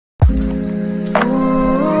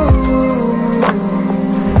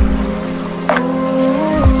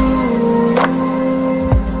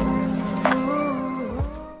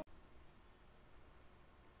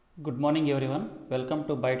morning everyone, welcome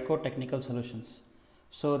to Bytecode Technical Solutions.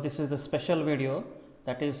 So this is the special video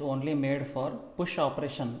that is only made for push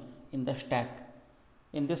operation in the stack.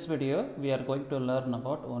 In this video we are going to learn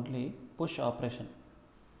about only push operation.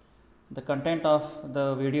 The content of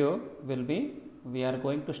the video will be, we are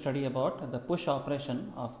going to study about the push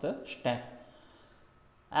operation of the stack.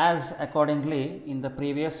 As accordingly in the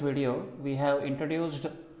previous video we have introduced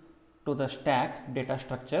to the stack data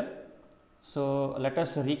structure. So let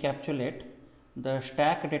us recapitulate. The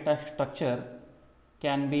stack data structure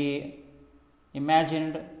can be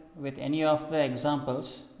imagined with any of the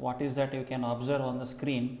examples. What is that you can observe on the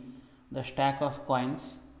screen? The stack of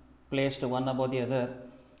coins placed one above the other,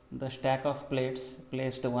 the stack of plates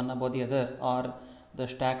placed one above the other, or the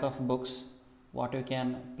stack of books what you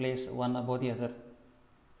can place one above the other.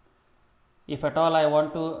 If at all I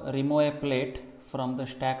want to remove a plate from the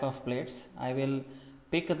stack of plates, I will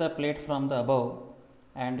pick the plate from the above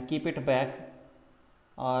and keep it back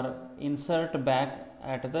or insert back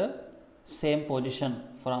at the same position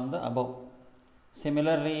from the above.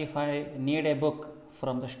 Similarly, if I need a book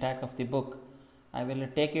from the stack of the book, I will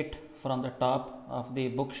take it from the top of the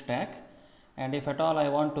book stack, and if at all I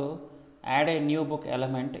want to add a new book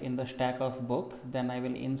element in the stack of book, then I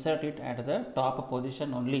will insert it at the top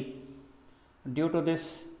position only. Due to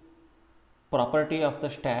this property of the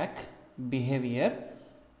stack behavior,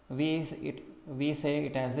 we say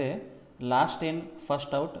it as a last in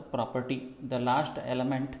first out property. The last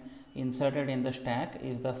element inserted in the stack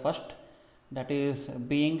is the first that is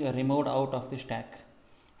being removed out of the stack.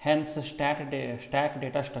 Hence stack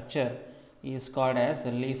data structure is called as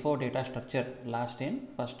LIFO data structure, last in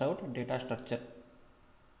first out data structure.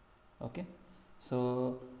 Okay,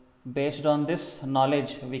 so based on this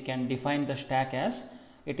knowledge we can define the stack as,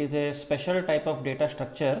 it is a special type of data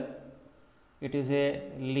structure. It is a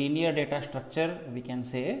linear data structure, we can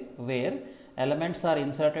say, where elements are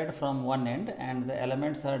inserted from one end and the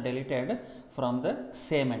elements are deleted from the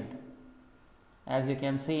same end. As you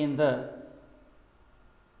can see in the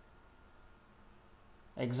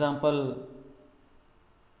example,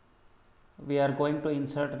 we are going to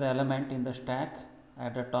insert the element in the stack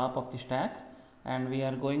at the top of the stack, and we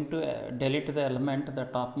are going to delete the element, the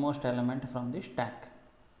topmost element from the stack.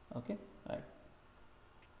 Okay, right.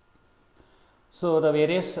 So the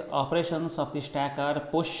various operations of the stack are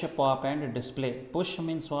push, pop and display. Push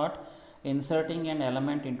means what? Inserting an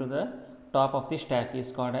element into the top of the stack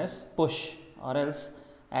is called as push, or else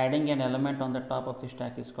adding an element on the top of the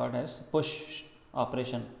stack is called as push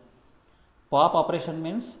operation. Pop operation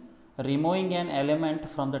means removing an element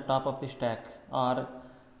from the top of the stack, or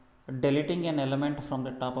deleting an element from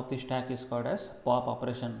the top of the stack is called as pop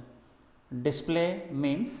operation. Display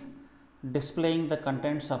means displaying the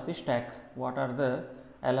contents of the stack, what are the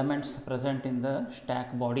elements present in the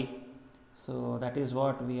stack body. So that is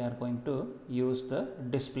what we are going to use the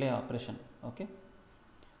display operation. Okay,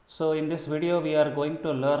 so in this video we are going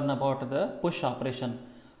to learn about the push operation.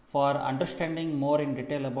 For understanding more in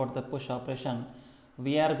detail about the push operation,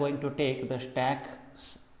 we are going to take the stack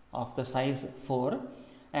of the size 4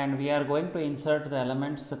 and we are going to insert the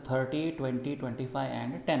elements 30, 20, 25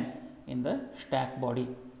 and 10 in the stack body.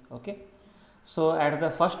 Okay, so at the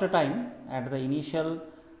first time, at the initial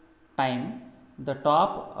time, the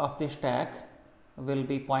top of the stack will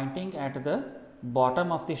be pointing at the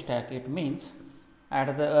bottom of the stack. It means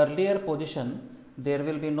at the earlier position there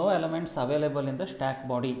will be no elements available in the stack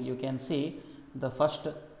body. You can see the first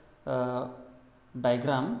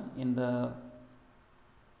diagram in the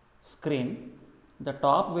screen. The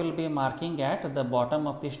top will be marking at the bottom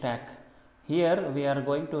of the stack. Here we are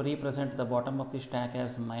going to represent the bottom of the stack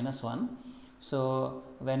as -1. So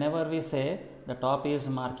whenever we say the top is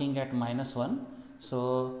marking at -1, so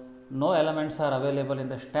no elements are available in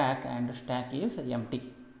the stack and stack is empty.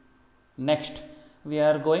 Next we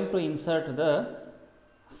are going to insert the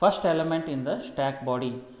first element in the stack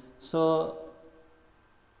body. So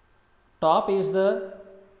top is the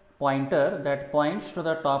pointer that points to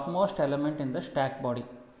the topmost element in the stack body.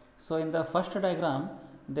 So in the first diagram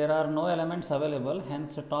there are no elements available,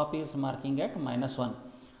 hence top is marking at -1.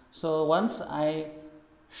 So once I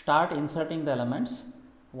start inserting the elements,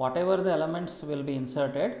 whatever the elements will be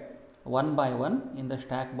inserted one by one in the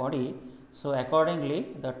stack body, so accordingly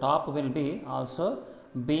the top will be also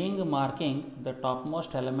being marking the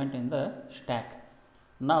topmost element in the stack.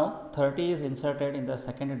 Now 30 is inserted in the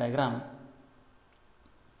second diagram.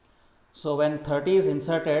 So when 30 is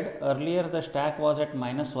inserted, earlier the stack was at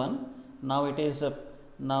 -1, now it is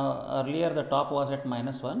earlier the top was at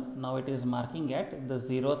 -1, now it is marking at the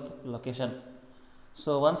 0th location.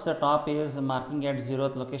 So once the top is marking at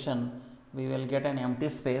 0th location, we will get an empty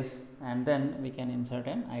space and then we can insert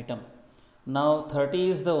an item. Now 30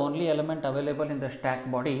 is the only element available in the stack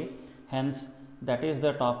body, hence that is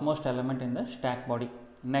the topmost element in the stack body.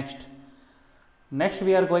 Next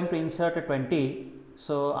we are going to insert 20.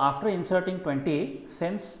 So after inserting 20,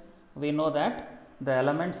 since we know that the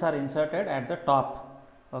elements are inserted at the top,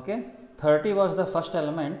 okay, 30 was the first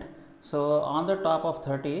element. So on the top of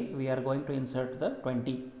 30 we are going to insert the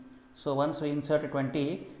 20. So once we insert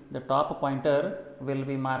 20, the top pointer will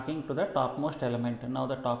be marking to the topmost element. Now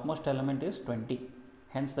the topmost element is 20,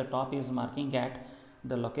 hence the top is marking at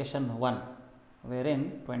the location 1,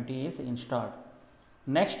 wherein 20 is installed.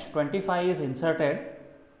 Next 25 is inserted.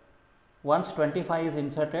 Once 25 is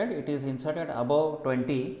inserted, it is inserted above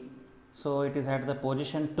 20, so it is at the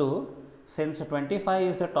position 2. Since 25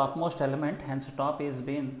 is the topmost element, hence top is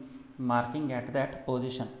been marking at that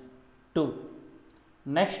position 2.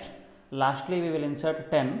 Next, lastly we will insert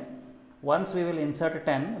 10. Once we will insert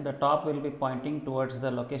 10, the top will be pointing towards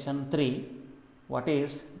the location 3, what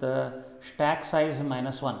is the stack size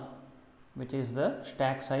minus 1, which is the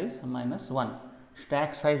stack size minus 1.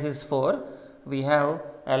 Stack size is 4. We have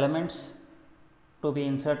elements to be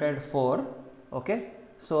inserted 4. Okay,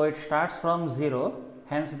 so it starts from 0,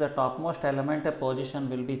 hence the topmost element position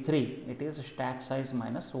will be 3. It is stack size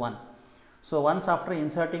minus 1. So once after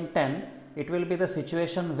inserting 10, it will be the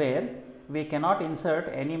situation where we cannot insert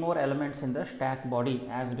any more elements in the stack body,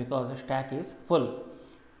 as because the stack is full.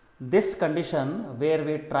 This condition where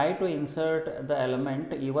we try to insert the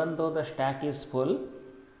element even though the stack is full,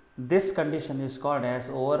 this condition is called as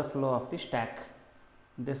overflow of the stack.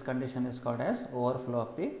 This condition is called as overflow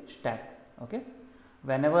of the stack. Okay,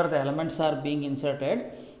 whenever the elements are being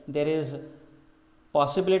inserted, there is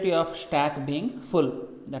possibility of stack being full,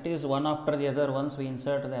 that is one after the other. Once we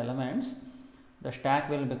insert the elements, the stack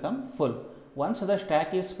will become full. Once the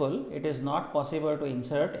stack is full, it is not possible to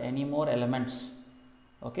insert any more elements.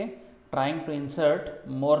 Okay, trying to insert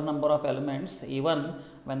more number of elements even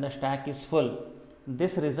when the stack is full,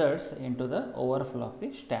 this results into the overflow of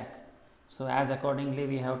the stack. So as accordingly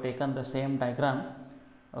we have taken the same diagram,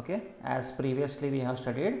 okay, as previously we have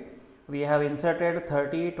studied. We have inserted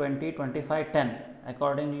 30, 20, 25, 10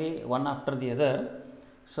 accordingly one after the other.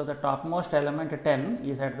 So the topmost element 10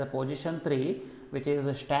 is at the position 3, which is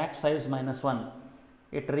the stack size minus 1.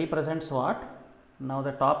 It represents what? Now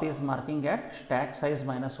the top is marking at stack size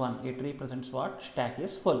minus 1. It represents what? Stack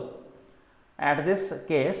is full. At this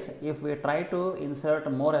case, if we try to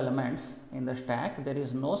insert more elements in the stack, there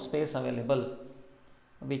is no space available.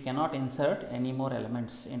 We cannot insert any more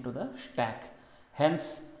elements into the stack.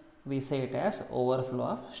 Hence, we say it as overflow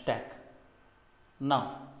of stack.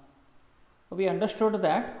 Now, we understood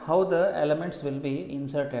that how the elements will be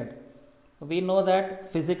inserted. We know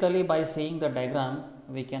that physically by seeing the diagram,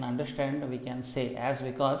 we can understand, we can say, as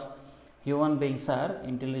because human beings are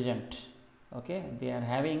intelligent. Okay, they are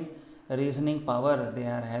having reasoning power, they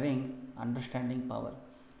are having understanding power.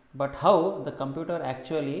 But how the computer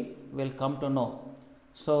actually will come to know?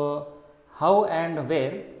 So, how and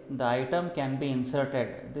where the item can be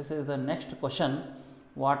inserted? This is the next question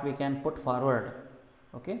what we can put forward.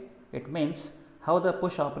 Okay, it means how the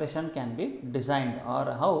push operation can be designed, or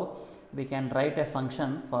how we can write a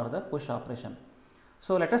function for the push operation.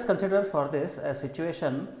 So, let us consider for this a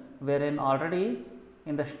situation wherein already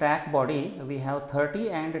in the stack body we have 30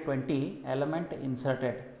 and 20 element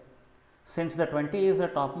inserted. Since the 20 is the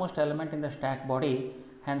topmost element in the stack body,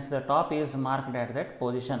 hence the top is marked at that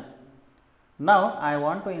position. Now, I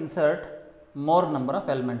want to insert more number of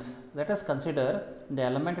elements. Let us consider the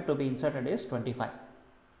element to be inserted is 25.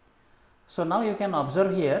 So, now you can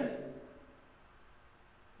observe here,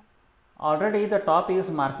 already the top is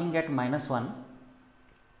marking at minus 1.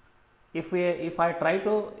 If I try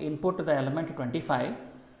to input the element 25,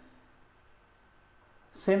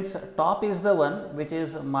 since top is the one which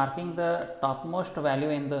is marking the topmost value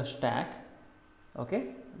in the stack, okay,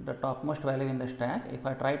 the topmost value in the stack, if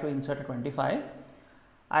I try to insert 25,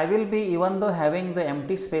 I will be, even though having the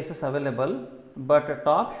empty spaces available, but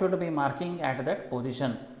top should be marking at that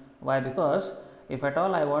position. Why? Because if at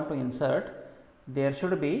all I want to insert, there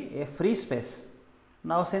should be a free space.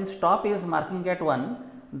 Now, since top is marking at 1,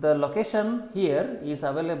 the location here is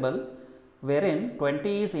available wherein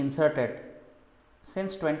 20 is inserted.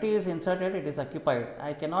 Since 20 is inserted, it is occupied.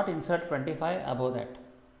 I cannot insert 25 above that.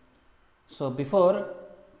 So, before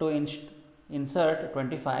to insert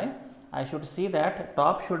 25, I should see that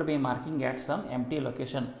top should be marking at some empty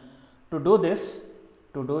location. To do this,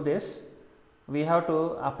 we have to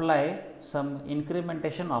apply some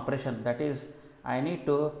incrementation operation, that is, I need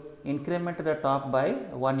to increment the top by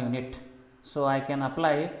 1 unit. So, I can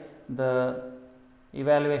apply the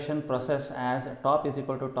evaluation process as top is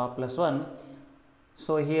equal to top plus 1.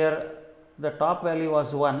 So, here the top value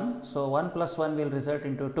was 1. So, 1 plus 1 will result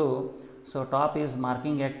into 2. So, top is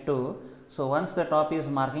marking at 2. So, once the top is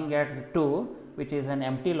marking at 2, which is an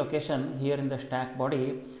empty location here in the stack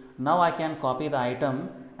body, now I can copy the item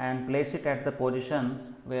and place it at the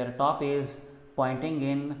position where top is pointing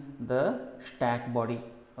in the stack body.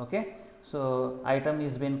 Okay. So, item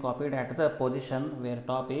is been copied at the position where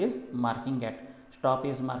top is marking at. Top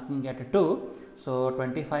is marking at 2. So,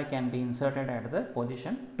 25 can be inserted at the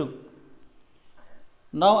position 2.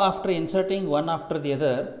 Now, after inserting one after the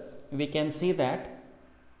other, we can see that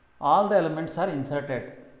all the elements are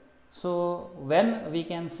inserted. So, when we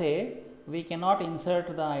can say we cannot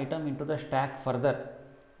insert the item into the stack further.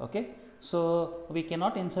 Okay. So, we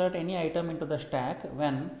cannot insert any item into the stack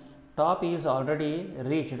when top is already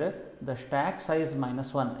reached the stack size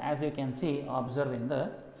minus 1, as you can see, observe in the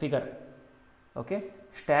figure. Okay.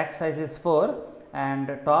 Stack size is 4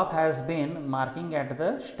 and top has been marking at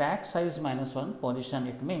the stack size minus 1 position.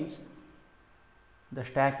 It means the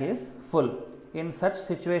stack is full. In such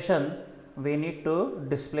situation, we need to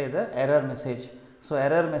display the error message. So,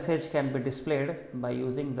 error message can be displayed by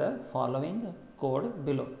using the following code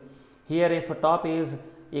below. Here, if top is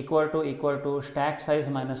equal to stack size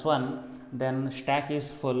minus 1, then stack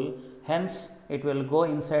is full. Hence, it will go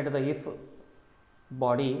inside the if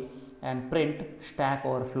body and print stack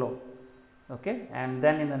overflow. Okay. And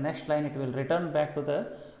then in the next line, it will return back to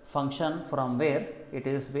the function from where it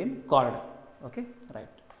is been called. Okay. Right.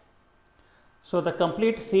 So, the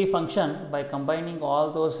complete C function, by combining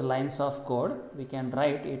all those lines of code, we can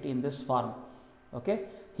write it in this form. Okay.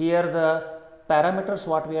 Here the parameters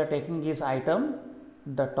what we are taking is item,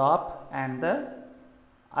 the top and the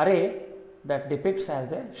array that depicts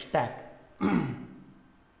as a stack.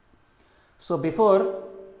 So, before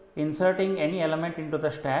inserting any element into the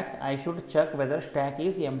stack, I should check whether stack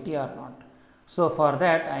is empty or not. So, for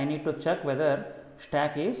that I need to check whether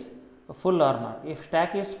stack is full or not. If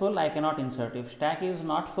stack is full, I cannot insert. If stack is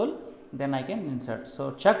not full, then I can insert.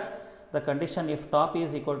 So, check the condition if top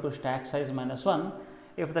is equal to stack size minus 1.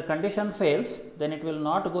 If the condition fails, then it will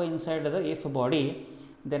not go inside the if body,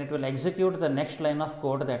 then it will execute the next line of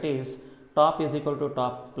code, that is top is equal to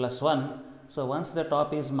top plus 1. So, once the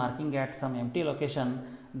top is marking at some empty location,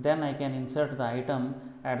 then I can insert the item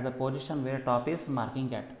at the position where top is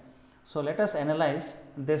marking at. So, let us analyze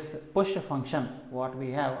this push function what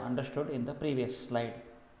we have understood in the previous slide.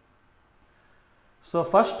 So,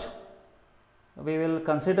 first we will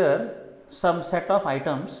consider some set of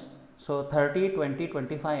items. So, 30, 20,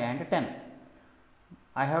 25 and 10.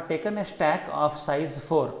 I have taken a stack of size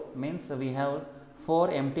 4, means we have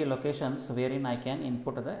 4 empty locations wherein I can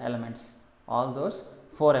input the elements, all those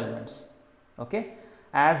 4 elements. Okay.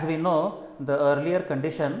 As we know, the earlier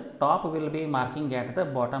condition, top will be marking at the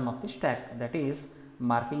bottom of the stack, that is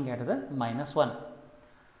marking at the minus 1.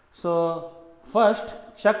 So, first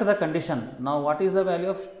check the condition. Now, what is the value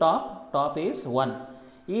of top? Top is 1.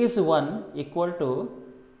 Is 1 equal to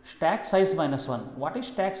stack size minus 1? What is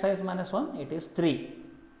stack size minus 1? It is 3.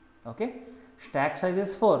 Okay. Stack size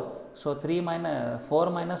is 4. So, 4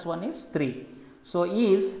 minus 1 is 3. So,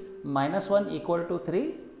 is minus 1 equal to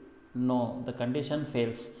 3? No, the condition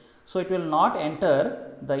fails. So, it will not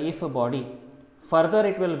enter the if body. Further,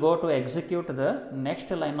 it will go to execute the next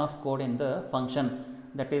line of code in the function,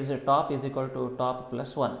 that is top is equal to top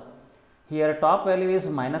plus 1. Here top value is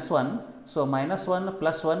minus 1. So, minus 1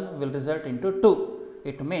 plus 1 will result into 2.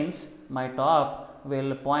 It means my top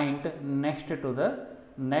will point next to the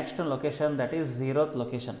next location, that is 0th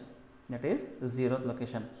location, that is 0th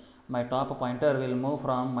location. My top pointer will move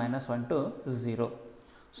from minus 1 to 0.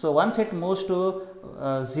 So, once it moves to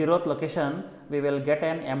 0th location, we will get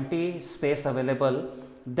an empty space available.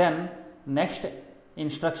 Then next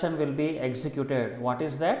instruction will be executed. What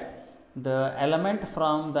is that? The element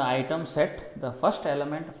from the item set, the first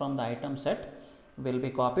element from the item set will be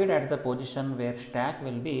copied at the position where stack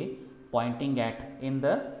will be pointing at in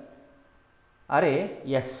the array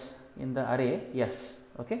yes, in the array yes.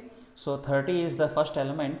 Okay. So, 30 is the first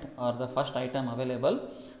element or the first item available.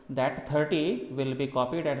 That 30 will be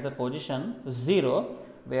copied at the position 0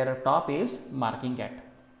 where top is marking at.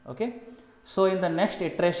 Okay. So, in the next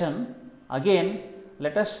iteration again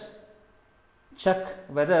let us check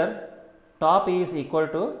whether top is equal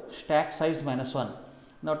to stack size minus 1.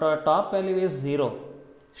 Now, top value is 0,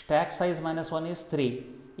 stack size minus 1 is 3.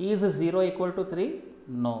 Is 0 equal to 3?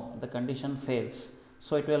 No, the condition fails.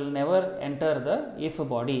 So, it will never enter the if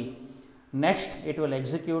body. Next, it will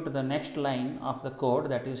execute the next line of the code,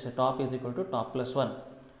 that is top is equal to top plus 1.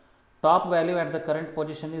 top value at the current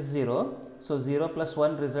position is 0. So, 0 plus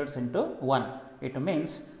 1 results into 1. It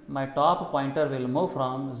means my top pointer will move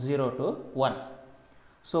from 0 to 1.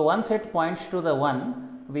 So, once it points to the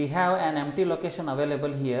 1, we have an empty location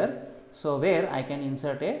available here. So, where I can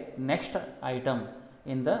insert a next item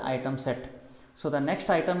in the item set. So, the next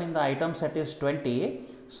item in the item set is 20.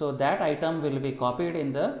 So, that item will be copied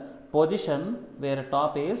in the position where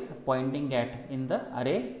top is pointing at in the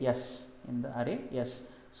array S.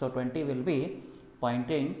 So, 20 will be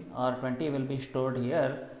pointing, or 20 will be stored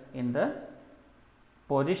here in the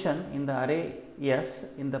position in the array S,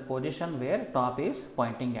 in the position where top is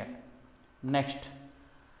pointing at. Next,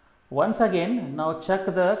 once again, now check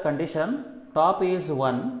the condition. Top is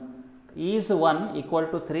 1. Is 1 equal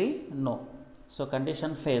to 3? No. So,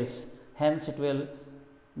 condition fails. Hence, it will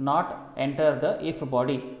not enter the if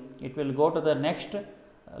body. It will go to the next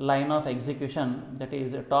line of execution, that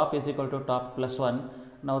is top is equal to top plus 1.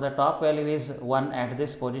 Now, the top value is 1 at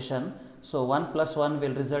this position. So, 1 plus 1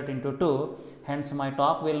 will result into 2. Hence, my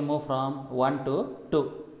top will move from 1 to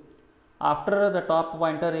 2. After the top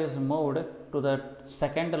pointer is moved to the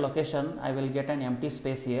second location, I will get an empty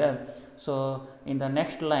space here. So, in the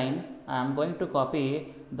next line, I am going to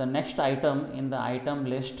copy the next item in the item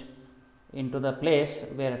list into the place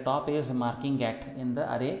where top is marking at in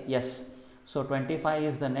the array S. So, 25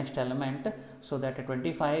 is the next element. So, that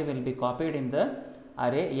 25 will be copied in the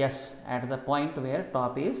array S at the point where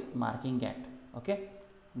top is marking at. Okay.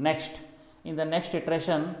 Next, in the next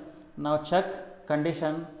iteration, now check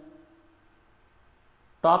condition.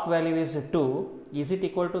 Top value is 2. Is it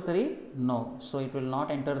equal to 3? No. So, it will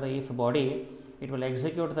not enter the if body. It will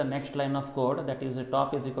execute the next line of code, that is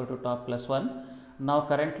top is equal to top plus 1. Now,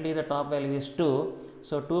 currently the top value is 2.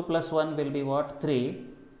 So, 2 plus 1 will be what? 3.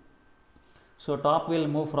 So, top will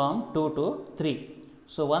move from 2 to 3.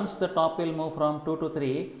 So, once the top will move from 2 to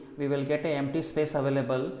 3, we will get a empty space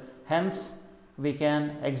available. Hence, we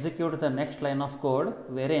can execute the next line of code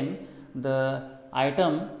wherein the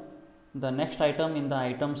next item in the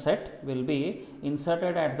item set will be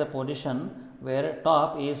inserted at the position where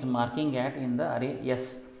top is marking at in the array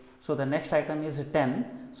S. So, the next item is 10.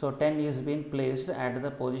 So, 10 is being placed at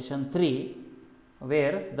the position 3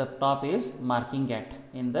 where the top is marking at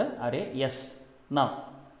in the array S. Now,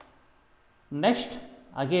 next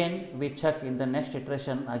again we check in the next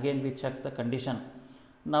iteration, again we check the condition.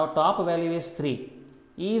 Now, top value is 3.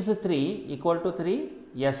 Is 3 equal to 3?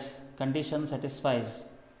 Yes, condition satisfies.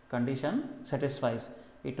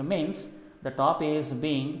 It means the top is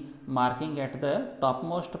being marking at the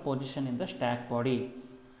topmost position in the stack body.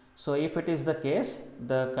 So, if it is the case,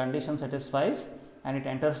 the condition satisfies and it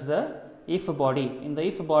enters the if body. In the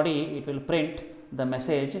if body, it will print the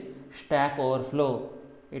message stack overflow.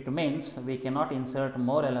 It means we cannot insert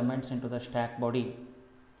more elements into the stack body.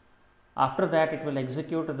 After that, it will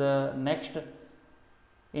execute the next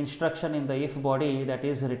instruction in the if body, that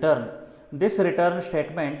is return. This return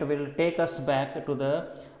statement will take us back to the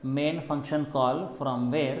main function call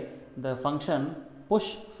from where the function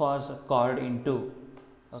push was called into.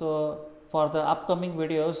 So, for the upcoming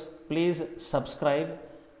videos, please subscribe,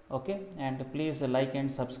 okay, and please like and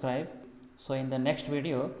subscribe. So, in the next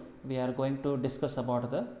video, we are going to discuss about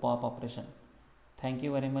the pop operation. Thank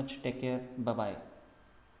you very much. Take care. Bye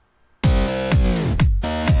bye.